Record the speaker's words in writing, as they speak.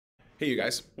Hey you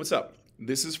guys, what's up?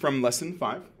 This is from lesson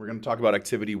 5. We're going to talk about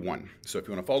activity 1. So if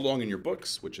you want to follow along in your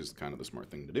books, which is kind of the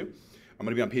smart thing to do, I'm going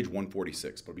to be on page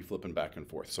 146, but I'll be flipping back and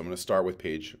forth. So I'm going to start with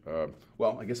page,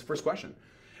 the first question.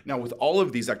 Now with all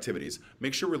of these activities,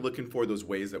 make sure we're looking for those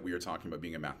ways that we are talking about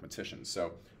being a mathematician.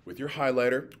 So with your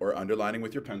highlighter or underlining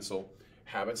with your pencil,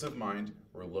 habits of mind,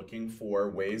 we're looking for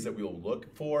ways that we will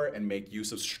look for and make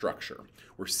use of structure.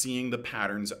 We're seeing the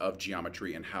patterns of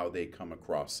geometry and how they come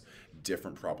across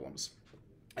different problems.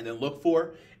 And then look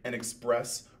for and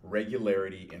express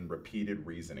regularity in repeated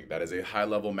reasoning. That is a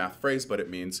high-level math phrase, but it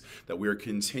means that we are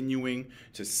continuing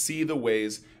to see the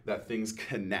ways that things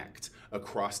connect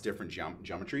across different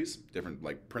geometries,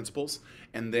 different principles,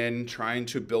 and then trying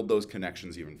to build those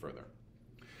connections even further.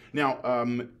 Now,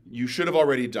 you should have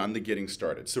already done the getting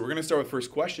started. So we're going to start with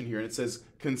first question here, and it says,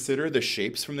 consider the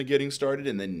shapes from the getting started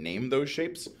and then name those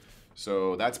shapes.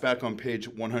 So that's back on page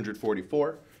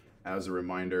 144. As a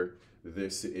reminder,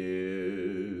 this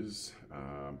is,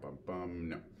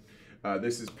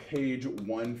 this is page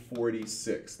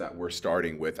 146 that we're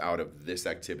starting with out of this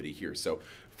activity here. So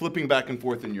flipping back and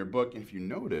forth in your book, if you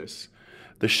notice,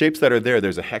 the shapes that are there,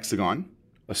 there's a hexagon,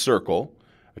 a circle,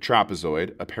 a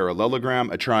trapezoid, a parallelogram,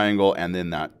 a triangle, and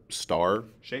then that star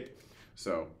shape.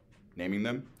 So naming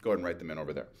them, go ahead and write them in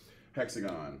over there.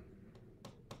 Hexagon.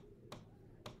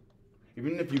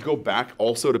 Even if you go back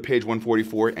also to page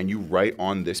 144 and you write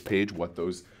on this page what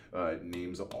those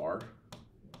names are,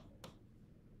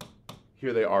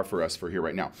 here they are for us for here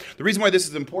right now. The reason why this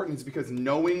is important is because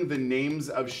knowing the names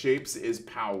of shapes is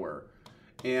power,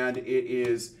 and it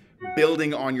is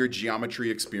building on your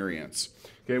geometry experience.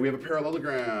 Okay, we have a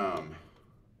parallelogram,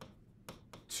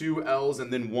 2 L's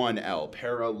and then 1 L,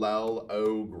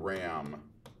 parallelogram.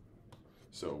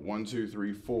 So 1, 2,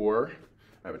 3, 4.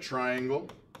 I have a triangle.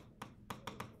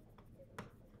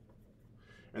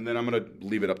 And then I'm going to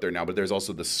leave it up there now, but there's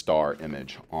also the star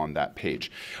image on that page.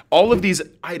 All of these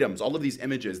items, all of these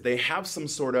images, they have some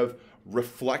sort of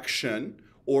reflection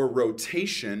or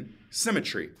rotation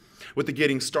symmetry. What the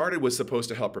getting started was supposed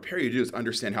to help prepare you to do is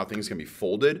understand how things can be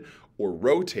folded or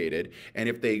rotated, and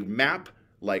if they map,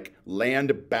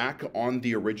 land back on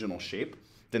the original shape,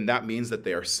 then that means that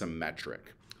they are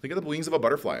symmetric. Think of the wings of a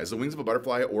butterfly. As the wings of a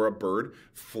butterfly or a bird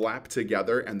flap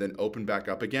together and then open back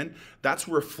up again, that's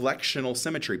reflectional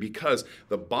symmetry, because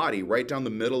the body right down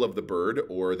the middle of the bird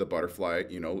or the butterfly,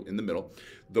 in the middle,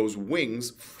 those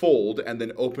wings fold and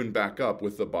then open back up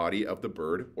with the body of the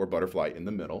bird or butterfly in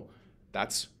the middle.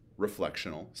 That's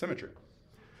reflectional symmetry.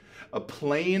 A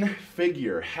plane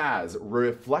figure has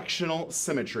reflectional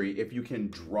symmetry if you can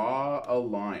draw a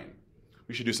line.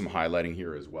 We should do some highlighting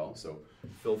here as well, so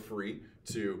feel free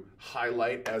to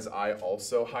highlight as I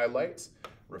also highlight.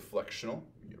 Reflectional,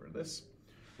 get rid of this.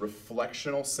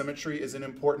 Reflectional symmetry is an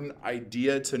important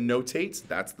idea to notate.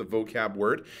 That's the vocab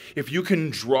word. If you can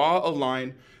draw a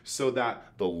line so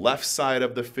that the left side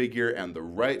of the figure and the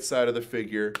right side of the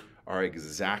figure are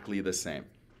exactly the same.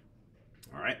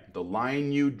 All right, the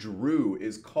line you drew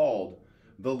is called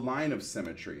the line of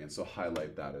symmetry, and so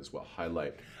highlight that as well.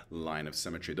 Highlight line of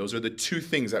symmetry. Those are the two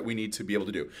things that we need to be able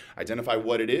to do. Identify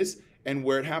what it is and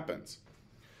where it happens.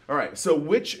 All right, so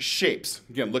which shapes,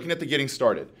 again, looking at the getting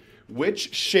started,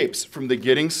 which shapes from the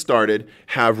getting started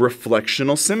have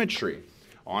reflectional symmetry?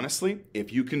 Honestly,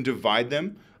 if you can divide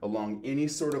them along any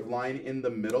sort of line in the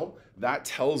middle, that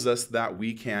tells us that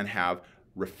we can have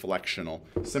reflectional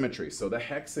symmetry. So the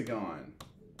hexagon.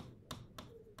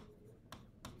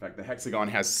 In fact, the hexagon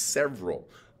has several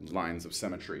lines of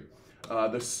symmetry.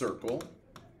 The circle.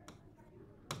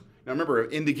 Now remember,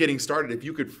 in the getting started, if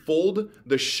you could fold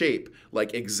the shape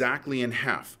exactly in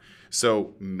half,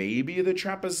 so maybe the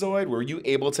trapezoid, were you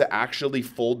able to actually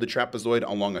fold the trapezoid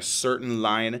along a certain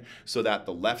line so that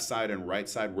the left side and right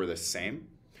side were the same?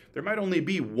 There might only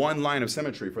be one line of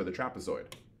symmetry for the trapezoid.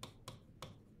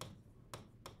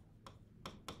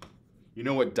 You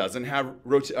know what doesn't have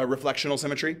reflectional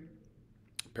symmetry?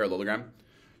 Parallelogram.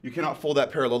 You cannot fold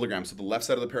that parallelogram so the left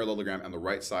side of the parallelogram and the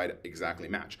right side exactly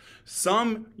match.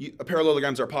 Some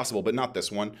parallelograms are possible, but not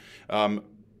this one.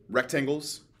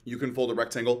 Rectangles, you can fold a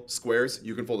rectangle. Squares,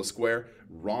 you can fold a square.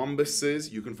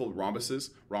 Rhombuses, you can fold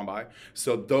rhombi.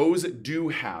 So those do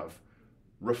have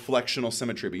reflectional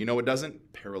symmetry, but you know what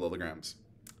doesn't? Parallelograms.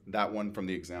 That one from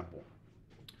the example.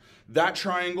 That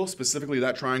triangle, specifically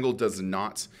that triangle, does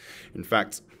not. In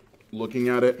fact, looking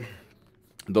at it,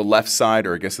 the left side,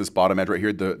 or I guess this bottom edge right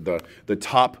here, the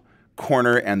top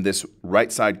corner and this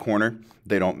right side corner,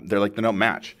 they don't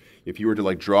match. If you were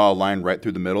to draw a line right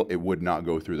through the middle, it would not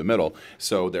go through the middle.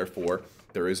 So therefore,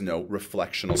 there is no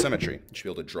reflectional symmetry. You should be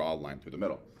able to draw a line through the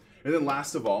middle. And then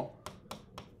last of all,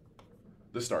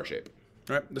 the star shape.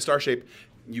 All right, the star shape,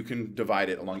 you can divide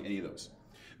it along any of those.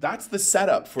 That's the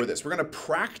setup for this. We're going to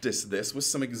practice this with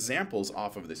some examples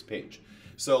off of this page.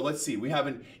 So let's see. We have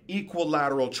an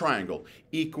equilateral triangle.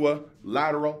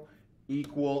 Equilateral,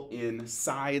 equal in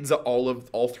sides.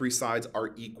 All three sides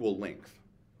are equal length.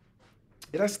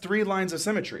 It has 3 lines of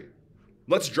symmetry.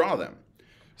 Let's draw them.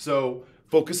 So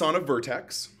focus on a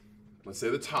vertex. Let's say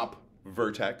the top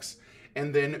vertex.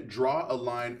 And then draw a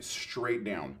line straight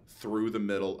down through the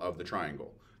middle of the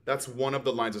triangle. That's one of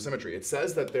the lines of symmetry. It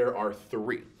says that there are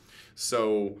 3.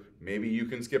 So maybe you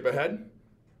can skip ahead.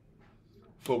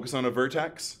 Focus on a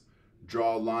vertex.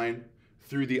 Draw a line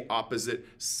through the opposite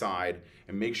side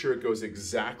and make sure it goes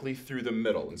exactly through the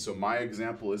middle. And so my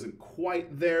example isn't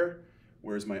quite there.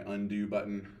 Where's my undo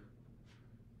button?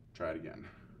 Try it again.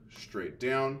 Straight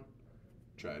down.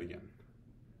 Try it again.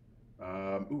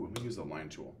 Let me use the line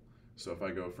tool. So if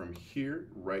I go from here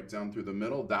right down through the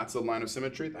middle, that's a line of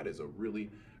symmetry. That is a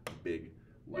really big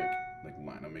like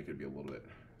line. I'll make it be a little bit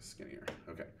skinnier.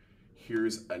 Okay.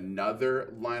 Here's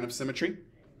another line of symmetry.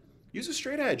 Use a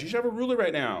straight edge. You should have a ruler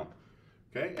right now.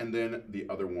 Okay, and then the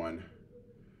other one.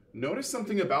 Notice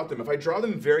something about them. If I draw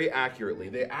them very accurately,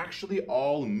 they actually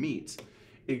all meet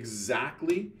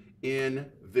exactly in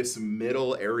this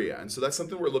middle area. And so that's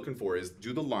something we're looking for is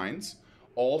do the lines.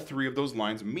 All 3 of those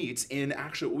lines meet in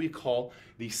actually what we call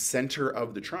the center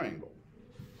of the triangle.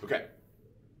 Okay,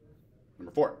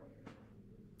 number 4.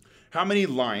 How many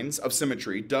lines of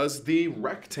symmetry does the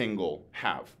rectangle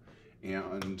have?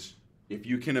 And if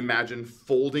you can imagine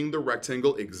folding the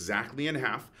rectangle exactly in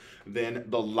half, then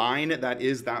the line that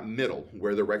is that middle,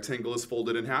 where the rectangle is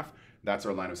folded in half, that's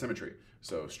our line of symmetry.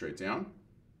 So straight down,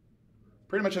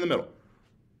 pretty much in the middle.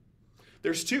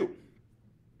 There's 2.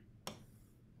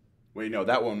 Wait, no,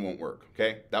 that one won't work,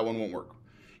 okay? That one won't work.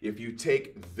 If you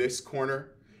take this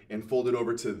corner and fold it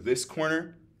over to this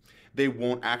corner, they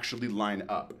won't actually line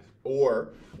up.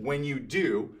 Or when you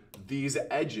do, these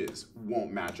edges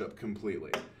won't match up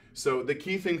completely. So the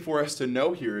key thing for us to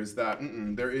know here is that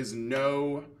there is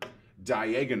no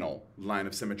diagonal line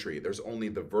of symmetry. There's only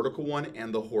the vertical one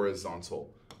and the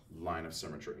horizontal line of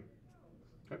symmetry.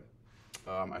 Okay.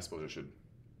 I suppose I should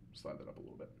slide that up a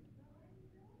little bit.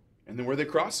 And then where they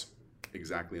cross?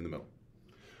 Exactly in the middle.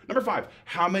 Number 5,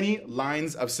 how many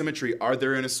lines of symmetry are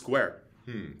there in a square?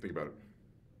 Think about it.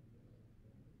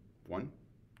 1,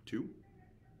 2,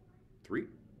 3.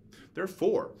 There are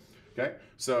 4. Okay,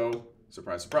 so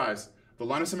surprise, surprise. The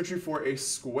line of symmetry for a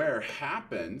square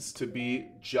happens to be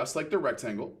just like the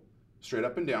rectangle, straight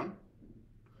up and down,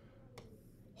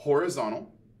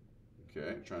 horizontal.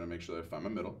 Okay, trying to make sure that I find my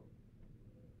middle.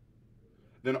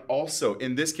 Then also,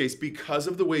 in this case, because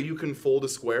of the way you can fold a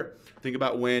square, think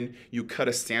about when you cut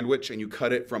a sandwich and you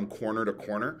cut it from corner to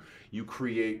corner, you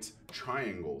create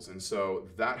triangles. And so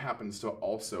that happens to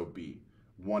also be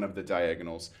one of the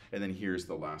diagonals. And then here's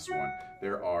the last one.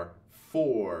 There are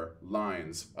 4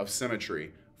 lines of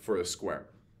symmetry for a square.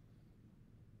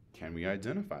 Can we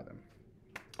identify them?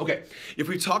 Okay, if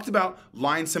we talked about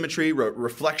line symmetry,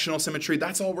 reflectional symmetry,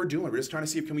 that's all we're doing. We're just trying to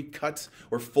see if can we cut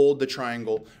or fold the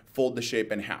triangle, fold the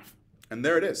shape in half. And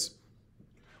there it is.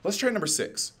 Let's try number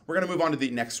 6. We're going to move on to the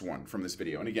next one from this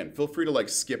video. And again, feel free to like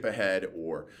skip ahead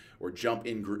or jump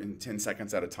in 10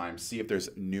 seconds at a time, see if there's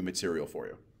new material for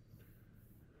you.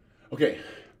 Okay,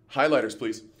 highlighters,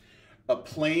 please. A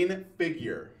plane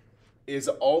figure is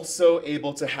also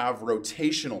able to have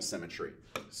rotational symmetry.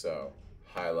 So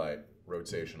highlight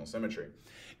rotational symmetry.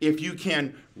 If you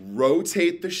can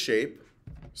rotate the shape,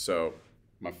 so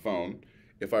my phone,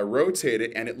 if I rotate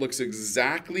it and it looks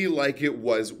exactly like it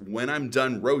was when I'm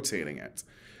done rotating it,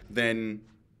 then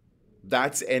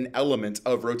that's an element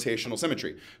of rotational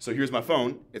symmetry. So here's my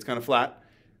phone, it's kind of flat.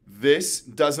 This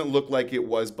doesn't look like it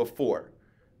was before.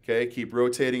 Okay, keep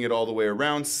rotating it all the way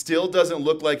around, still doesn't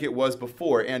look like it was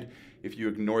before. And if you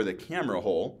ignore the camera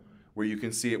hole, where you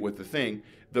can see it with the thing,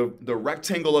 the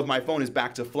rectangle of my phone is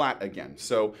back to flat again.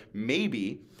 So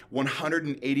maybe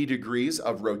 180 degrees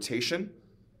of rotation.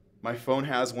 My phone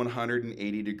has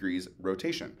 180 degrees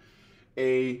rotation.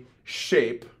 A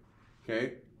shape,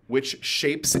 okay, which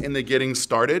shapes in the getting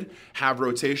started have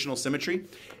rotational symmetry.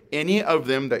 Any of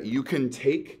them that you can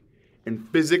take and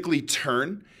physically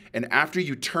turn, and after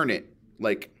you turn it,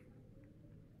 like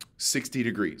 60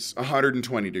 degrees,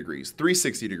 120 degrees,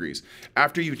 360 degrees.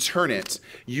 After you turn it,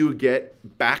 you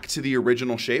get back to the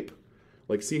original shape.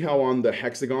 Like see how on the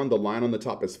hexagon, the line on the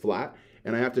top is flat,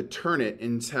 and I have to turn it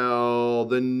until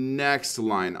the next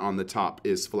line on the top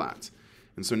is flat.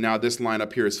 And so now this line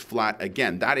up here is flat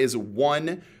again. That is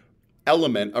one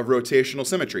element of rotational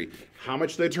symmetry. How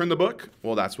much did I turn the book?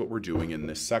 Well, that's what we're doing in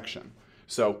this section.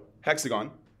 So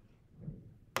hexagon.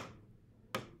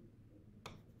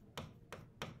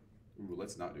 Ooh,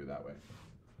 let's not do it that way.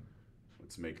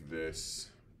 Let's make this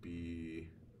be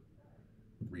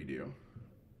redo.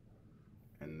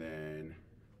 And then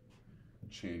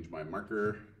change my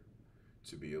marker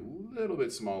to be a little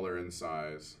bit smaller in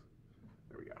size.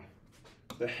 There we go.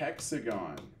 The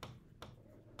hexagon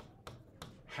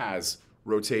has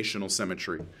rotational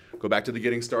symmetry. Go back to the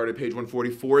getting started, page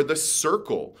 144. The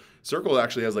circle. Circle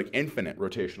actually has like infinite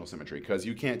rotational symmetry because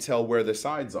you can't tell where the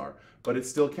sides are, but it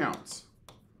still counts.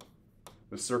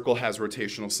 The circle has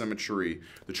rotational symmetry.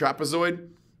 The trapezoid,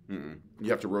 you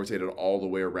have to rotate it all the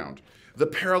way around. The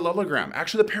parallelogram,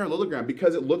 actually the parallelogram,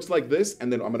 because it looks like this,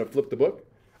 and then I'm gonna flip the book.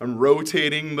 I'm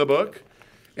rotating the book.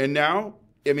 And now,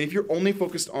 I mean, if you're only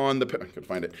focused on the, I could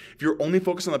find it. If you're only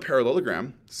focused on the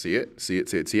parallelogram, see it,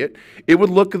 it would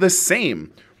look the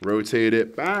same. Rotate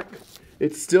it back,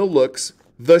 it still looks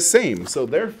the same. So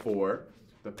therefore,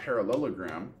 the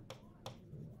parallelogram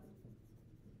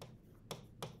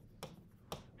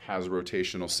has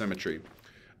rotational symmetry.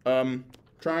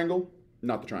 Triangle,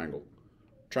 not the triangle.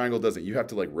 Triangle doesn't. You have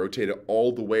to like rotate it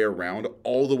all the way around,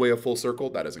 all the way a full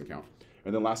circle. That doesn't count.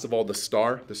 And then last of all, the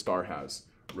star has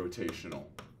rotational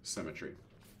symmetry.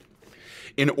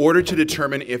 In order to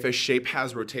determine if a shape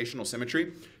has rotational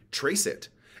symmetry, trace it.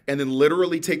 And then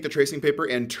literally take the tracing paper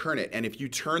and turn it. And if you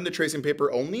turn the tracing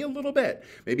paper only a little bit,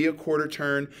 maybe a quarter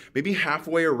turn, maybe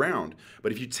halfway around,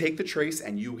 but if you take the trace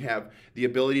and you have the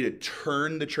ability to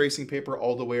turn the tracing paper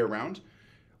all the way around,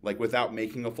 like without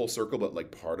making a full circle, but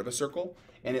like part of a circle,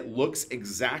 and it looks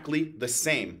exactly the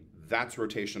same, that's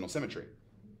rotational symmetry.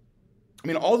 I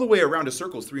mean, all the way around a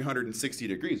circle is 360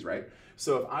 degrees, right?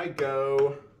 So if I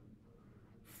go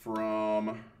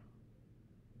from,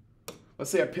 let's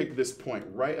say I pick this point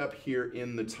right up here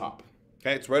in the top.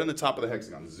 Okay, it's right on the top of the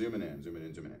hexagon. Zooming in, zooming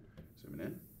in, zooming in, zooming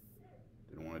in.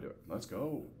 Didn't want to do it. Let's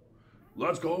go.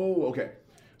 Let's go. Okay.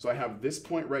 So I have this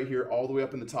point right here all the way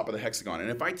up in the top of the hexagon.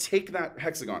 And if I take that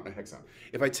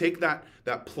if I take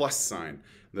that plus sign,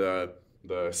 the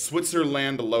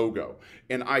Switzerland logo,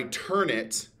 and I turn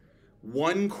it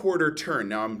 1/4 turn.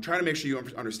 Now I'm trying to make sure you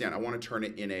understand. I want to turn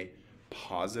it in a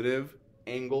positive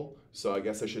angle. So I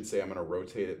guess I should say I'm going to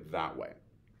rotate it that way.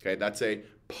 Okay, that's a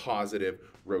positive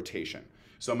rotation.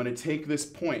 So I'm going to take this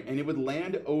point and it would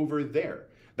land over there.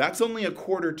 That's only a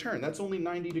 1/4 turn. That's only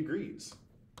 90 degrees.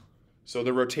 So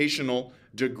the rotational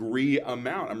degree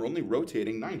amount, I'm only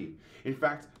rotating 90. In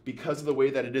fact, because of the way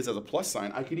that it is as a plus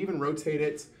sign, I could even rotate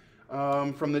it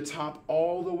from the top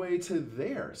all the way to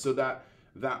there. So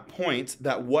that point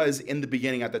that was in the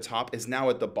beginning at the top is now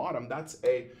at the bottom. That's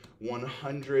a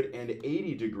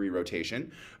 180 degree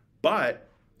rotation. But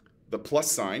the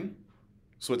plus sign,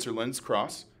 Switzerland's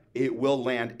cross, it will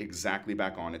land exactly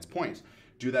back on its point.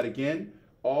 Do that again,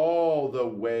 all the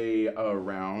way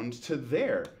around to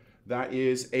there. That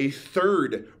is a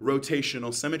third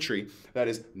rotational symmetry. That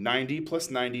is 90 plus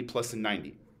 90 plus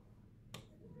 90.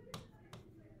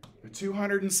 A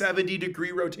 270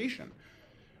 degree rotation.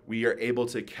 We are able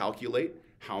to calculate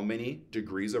how many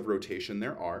degrees of rotation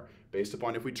there are based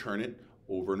upon if we turn it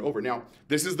over and over. Now,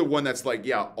 this is the one that's like,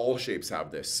 yeah, all shapes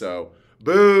have this. So,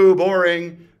 boo,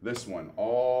 boring. This one,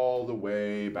 all the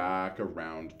way back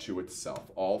around to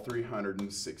itself, all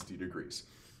 360 degrees.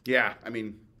 Yeah, I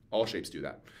mean, all shapes do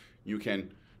that. You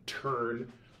can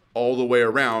turn all the way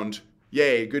around.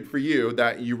 Yay, good for you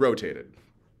that you rotated.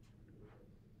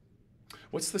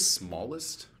 What's the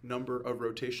smallest number of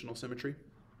rotational symmetry?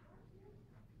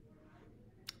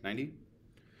 90?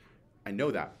 I know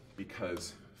that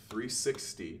because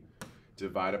 360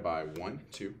 divided by 1,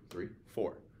 2, 3,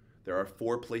 4. There are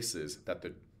 4 places that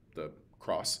the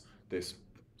cross, this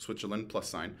Switzerland plus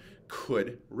sign,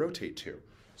 could rotate to.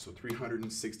 So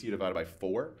 360 divided by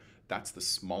 4, that's the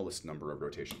smallest number of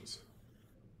rotations.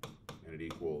 And it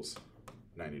equals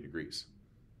 90 degrees.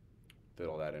 Fit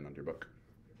all that in on your book.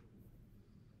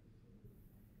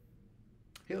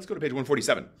 Okay, let's go to page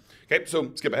 147. Okay,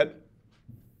 so skip ahead.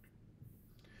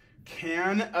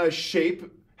 Can a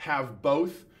shape have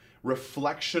both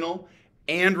reflectional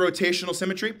and rotational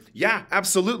symmetry? Yeah,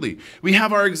 absolutely. We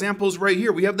have our examples right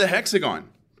here. We have the hexagon.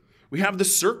 We have the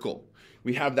circle.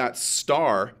 We have that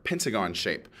star pentagon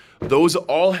shape. Those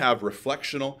all have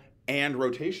reflectional and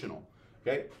rotational.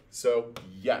 Okay, so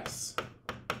yes,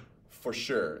 for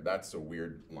sure. That's a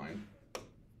weird line.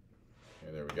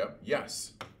 Okay, there we go.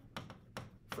 Yes,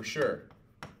 for sure.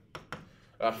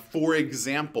 For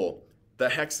example, the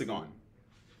hexagon.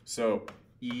 So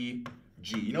E,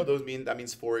 G. You know those mean, that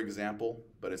means for example,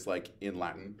 but it's like in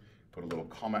Latin. Put a little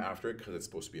comma after it because it's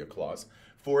supposed to be a clause.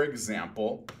 For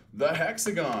example, the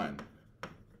hexagon.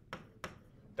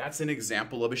 That's an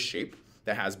example of a shape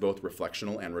that has both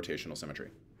reflectional and rotational symmetry.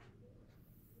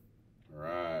 All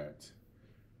right.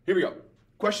 Here we go.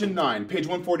 Question 9, page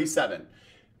 147.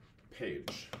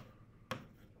 Page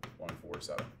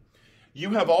 147.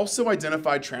 You have also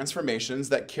identified transformations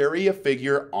that carry a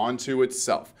figure onto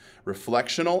itself.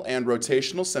 Reflectional and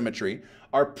rotational symmetry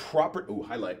are proper. Ooh,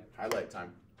 highlight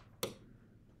time.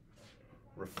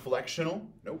 Reflectional,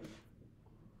 nope.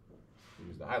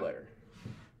 Use the highlighter.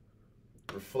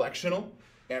 Reflectional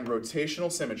and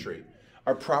rotational symmetry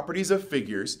are properties of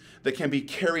figures that can be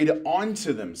carried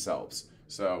onto themselves.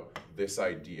 So this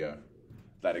idea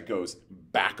that it goes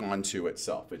back onto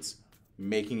itself, it's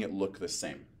making it look the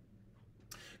same.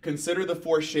 Consider the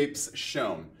 4 shapes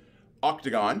shown: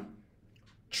 octagon,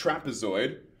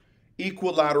 trapezoid,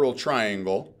 equilateral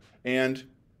triangle, and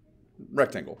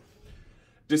rectangle.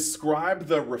 Describe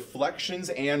the reflections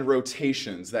and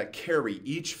rotations that carry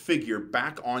each figure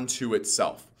back onto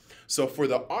itself. So for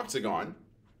the octagon,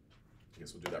 I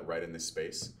guess we'll do that right in this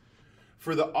space.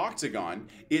 For the octagon,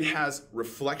 it has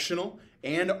reflectional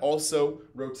and also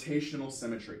rotational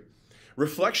symmetry.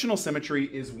 Reflectional symmetry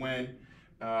is when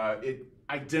it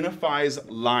identifies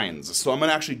lines. So I'm going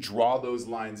to actually draw those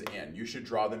lines in. You should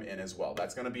draw them in as well.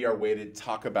 That's going to be our way to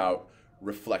talk about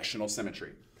reflectional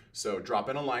symmetry. So drop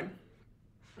in a line.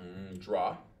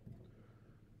 Drop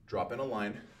in a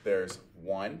line. There's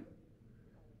 1,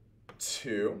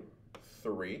 2,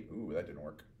 3. Ooh, that didn't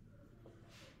work.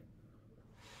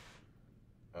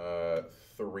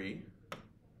 3,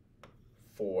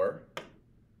 4.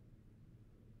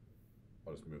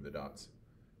 I'll just move the dots.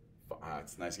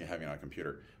 It's nice and heavy on a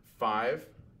computer. 5,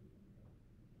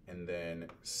 and then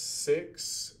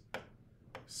 6,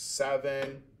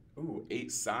 7. Ooh,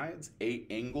 8 sides, 8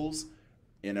 angles.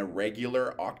 In a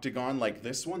regular octagon like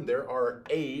this one, there are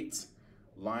 8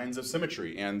 lines of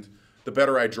symmetry, and the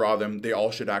better I draw them, they all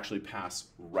should actually pass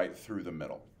right through the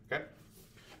middle. Okay,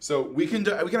 so we can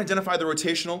identify the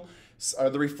rotational,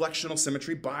 the reflectional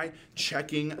symmetry by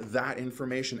checking that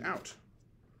information out.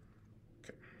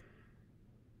 Okay,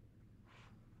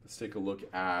 let's take a look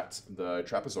at the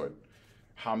trapezoid.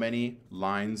 How many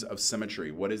lines of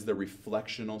symmetry? What is the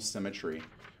reflectional symmetry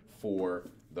for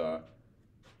the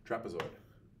trapezoid?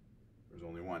 There's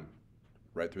only 1,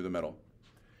 right through the middle.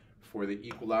 For the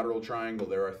equilateral triangle,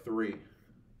 there are 3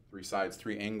 sides,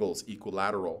 3 angles,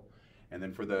 equilateral. And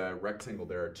then for the rectangle,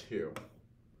 there are 2.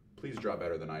 Please draw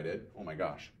better than I did. Oh my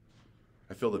gosh.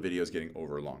 I feel the video is getting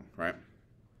over long, right?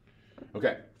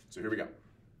 Okay, so here we go.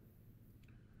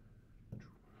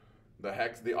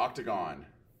 The octagon.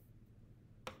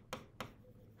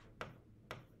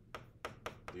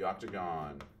 The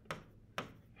octagon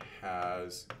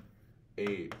has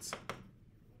 8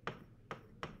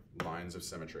 lines of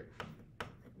symmetry.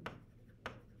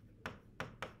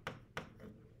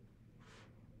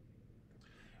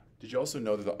 Did you also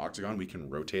know that the octagon, we can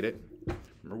rotate it?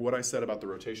 Remember what I said about the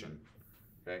rotation,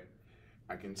 okay?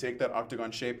 I can take that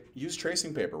octagon shape, use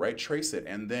tracing paper, right? Trace it,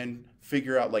 and then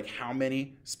figure out like how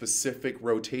many specific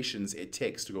rotations it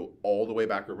takes to go all the way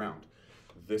back around.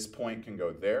 This point can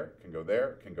go there, can go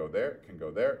there, can go there, can go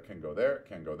there, can go there,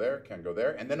 can go there, can go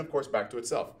there, and then of course back to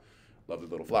itself. Lovely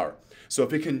little flower. So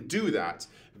if it can do that,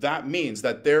 that means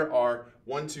that there are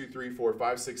 1, 2, 3, 4,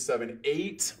 5, 6, 7,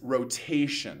 8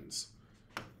 rotations,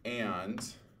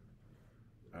 and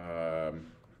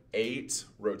 8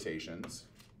 rotations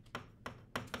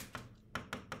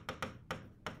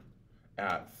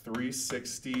at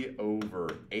 360 over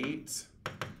 8,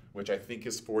 which I think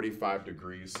is 45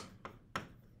 degrees.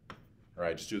 All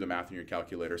right, just do the math in your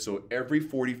calculator. So every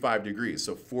 45 degrees,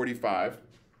 so 45,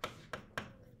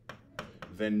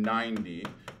 then 90,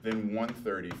 then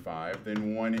 135,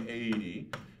 then 180,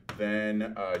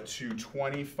 then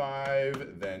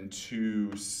 225, then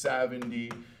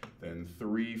 270, then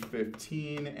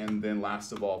 315, and then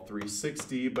last of all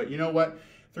 360. But you know what?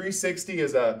 360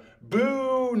 is a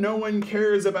boo, no one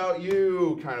cares about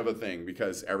you kind of a thing,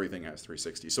 because everything has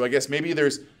 360. So I guess maybe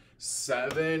there's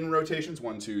 7 rotations,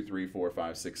 1, 2, 3, 4,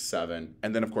 5, 6, 7,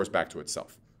 and then of course back to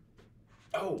itself.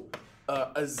 Oh,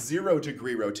 a 0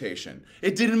 degree rotation.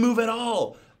 It didn't move at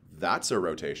all. That's a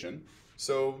rotation.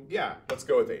 So yeah, let's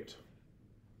go with 8.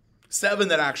 7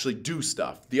 that actually do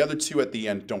stuff. The other 2 at the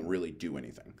end don't really do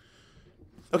anything.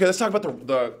 Okay, let's talk about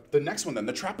the next one then,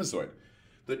 the trapezoid.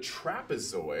 The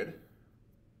trapezoid,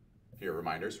 here,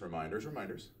 reminders.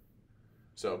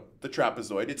 So the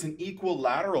trapezoid, it's an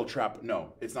equilateral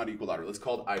no, it's not equilateral. It's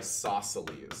called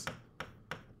isosceles.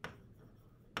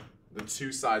 The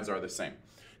 2 sides are the same.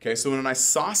 Okay, so in an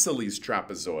isosceles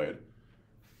trapezoid,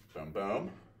 boom,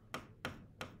 boom,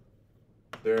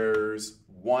 there's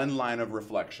 1 line of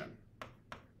reflection.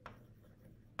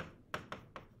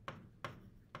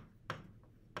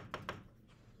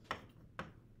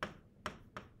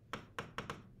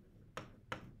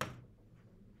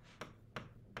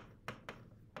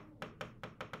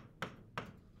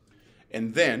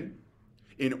 And then,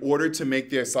 in order to make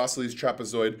the isosceles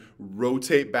trapezoid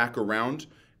rotate back around,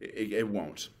 it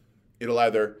won't. It'll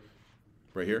either,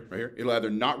 right here, it'll either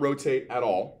not rotate at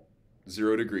all,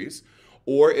 0 degrees,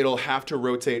 or it'll have to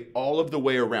rotate all of the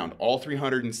way around, all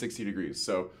 360 degrees.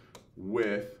 So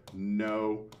with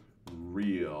no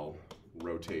real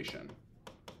rotation.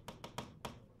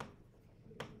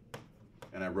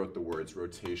 And I wrote the words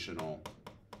rotational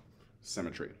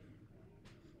symmetry.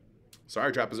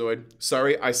 Sorry, trapezoid.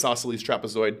 Sorry, isosceles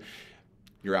trapezoid.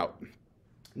 You're out.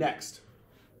 Next,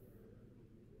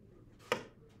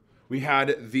 we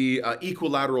had the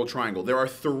equilateral triangle. There are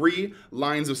 3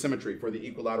 lines of symmetry for the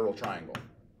equilateral triangle.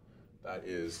 That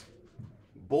is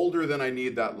bolder than I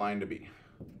need that line to be.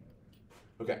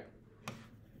 Okay,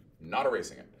 not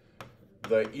erasing it.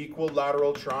 The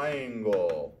equilateral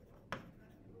triangle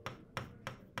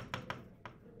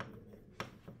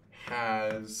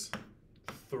has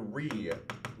 3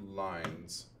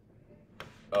 lines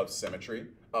of symmetry,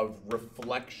 of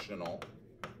reflectional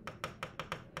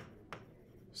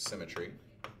symmetry.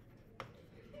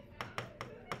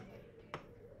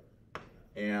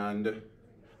 And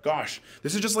gosh,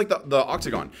 this is just like the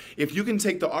octagon. If you can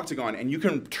take the octagon and you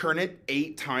can turn it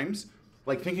 8 times,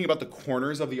 like thinking about the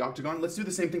corners of the octagon, let's do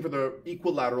the same thing for the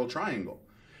equilateral triangle.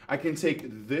 I can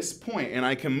take this point and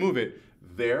I can move it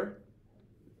there,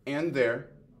 and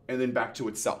then back to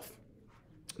itself.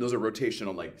 Those are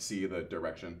rotational, like see the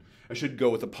direction. I should go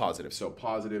with a positive. So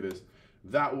positive is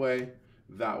that way,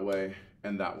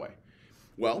 and that way.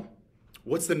 Well,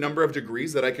 what's the number of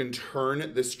degrees that I can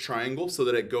turn this triangle so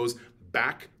that it goes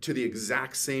back to the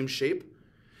exact same shape?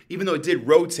 Even though it did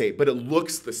rotate, but it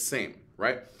looks the same,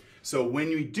 right? So when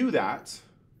we do that,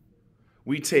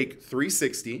 we take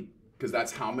 360, because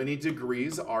that's how many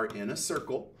degrees are in a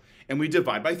circle, and we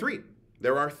divide by 3.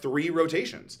 There are 3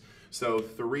 rotations. So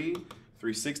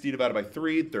 360 divided by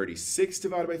 3, 36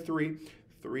 divided by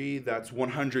 3, that's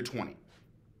 120.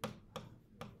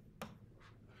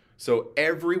 So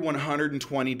every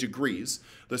 120 degrees,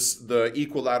 the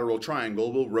equilateral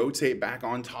triangle will rotate back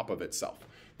on top of itself.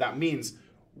 That means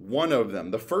one of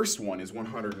them, the first one, is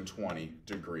 120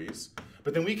 degrees.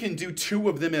 But then we can do 2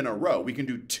 of them in a row. We can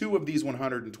do 2 of these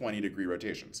 120 degree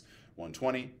rotations.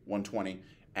 120, 120,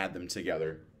 add them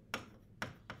together.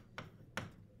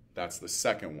 That's the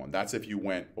second one. That's if you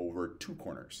went over 2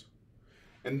 corners.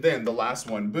 And then the last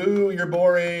one, boo, you're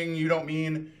boring. You don't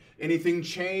mean anything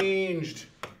changed.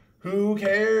 Who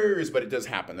cares? But it does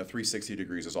happen. The 360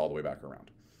 degrees is all the way back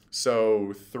around.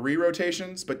 So 3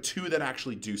 rotations, but 2 that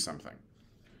actually do something.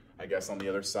 I guess on the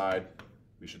other side,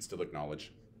 we should still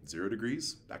acknowledge 0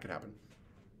 degrees. That could happen.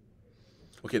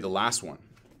 Okay, the last one,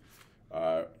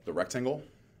 the rectangle.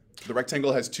 The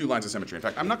rectangle has 2 lines of symmetry. In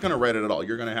fact, I'm not going to write it at all.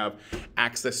 You're going to have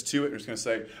access to it. You're just going to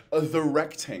say the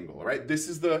rectangle, right? This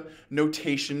is the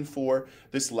notation for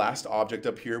this last object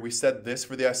up here. We said this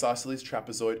for the isosceles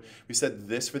trapezoid. We said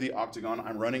this for the octagon.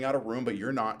 I'm running out of room, but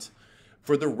you're not.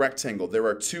 For the rectangle, there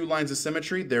are 2 lines of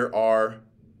symmetry. There are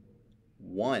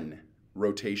 1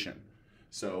 rotation.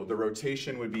 So the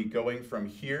rotation would be going from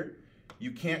here.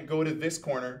 You can't go to this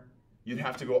corner. You'd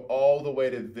have to go all the way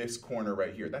to this corner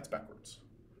right here. That's backwards.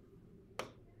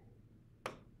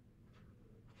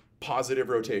 Positive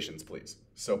rotations, please.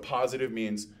 So positive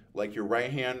means like your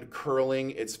right hand curling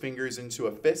its fingers into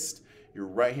a fist. Your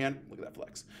right hand, look at that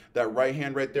flex. That right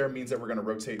hand right there means that we're going to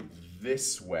rotate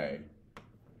this way.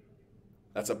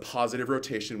 That's a positive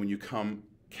rotation when you come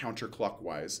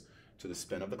counterclockwise to the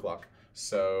spin of the clock.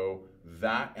 So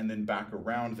that and then back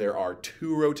around, there are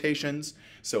 2 rotations.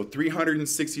 So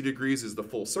 360 degrees is the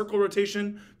full circle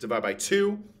rotation. Divide by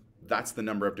 2, that's the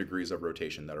number of degrees of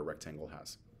rotation that a rectangle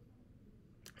has.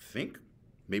 I think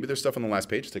maybe there's stuff on the last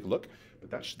page. Take a look. But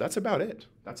that's about it.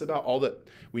 That's about all that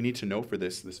we need to know for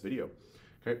this video.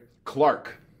 Okay.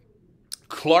 Clark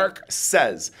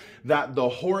says that the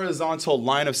horizontal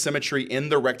line of symmetry in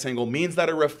the rectangle means that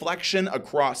a reflection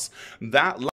across that line